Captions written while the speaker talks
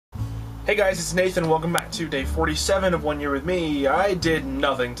Hey guys, it's Nathan. Welcome back to day 47 of 1 Year with Me. I did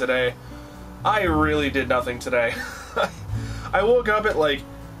nothing today. I really did nothing today. I woke up at like,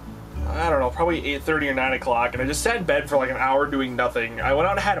 I don't know, probably 8:30 or 9 o'clock, and I just sat in bed for like an hour doing nothing. I went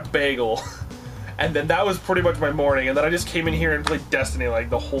out and had a bagel, and then that was pretty much my morning, and then I just came in here and played Destiny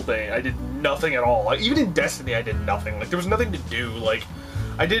like the whole day. I did nothing at all. Like, even in Destiny I did nothing. Like, there was nothing to do. Like,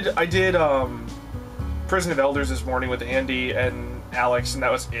 I did Prison of Elders this morning with Andy and Alex, and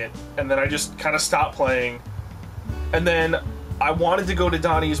that was it. And then I just kind of stopped playing. And then I wanted to go to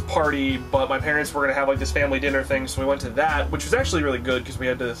Donnie's party, but my parents were gonna have like this family dinner thing, so we went to that, which was actually really good because we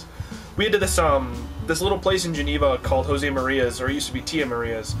had this little place in Geneva called Jose Maria's, or it used to be Tia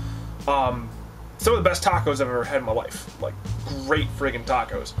Maria's. Some of the best tacos I've ever had in my life. Like, great friggin'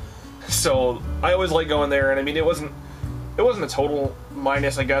 tacos. So I always like going there, and I mean, it wasn't a total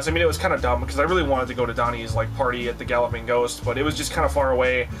minus, I guess. I mean, it was kind of dumb because I really wanted to go to Donnie's like party at the Galloping Ghost, but it was just kind of far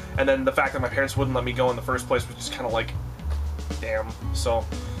away, and then the fact that my parents wouldn't let me go in the first place was just kind of like, damn. So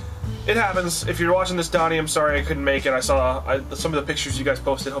it happens. If you're watching this, Donnie, I'm sorry I couldn't make it. I saw some of the pictures you guys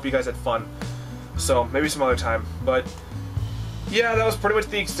posted. Hope you guys had fun. So maybe some other time. But yeah, that was pretty much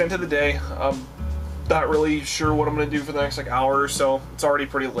the extent of the day. Not really sure what I'm gonna do for the next like hour or so. It's already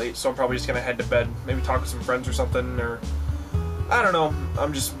pretty late, so I'm probably just gonna head to bed. Maybe talk with some friends or something, or I don't know.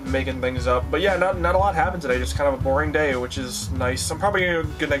 I'm just making things up. But yeah, not a lot happened today. Just kind of a boring day, which is nice. I'm probably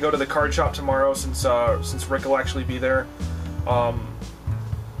gonna go to the card shop tomorrow since Rick will actually be there.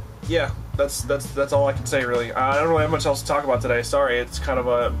 Yeah, that's all I can say really. I don't really have much else to talk about today. Sorry, it's kind of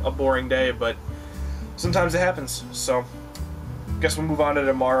a boring day, but sometimes it happens. So guess we'll move on to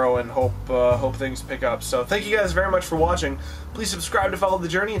tomorrow and hope things pick up. So thank you guys very much for watching. Please subscribe to follow the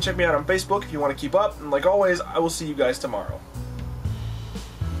journey and check me out on Facebook if you want to keep up. And like always, I will see you guys tomorrow.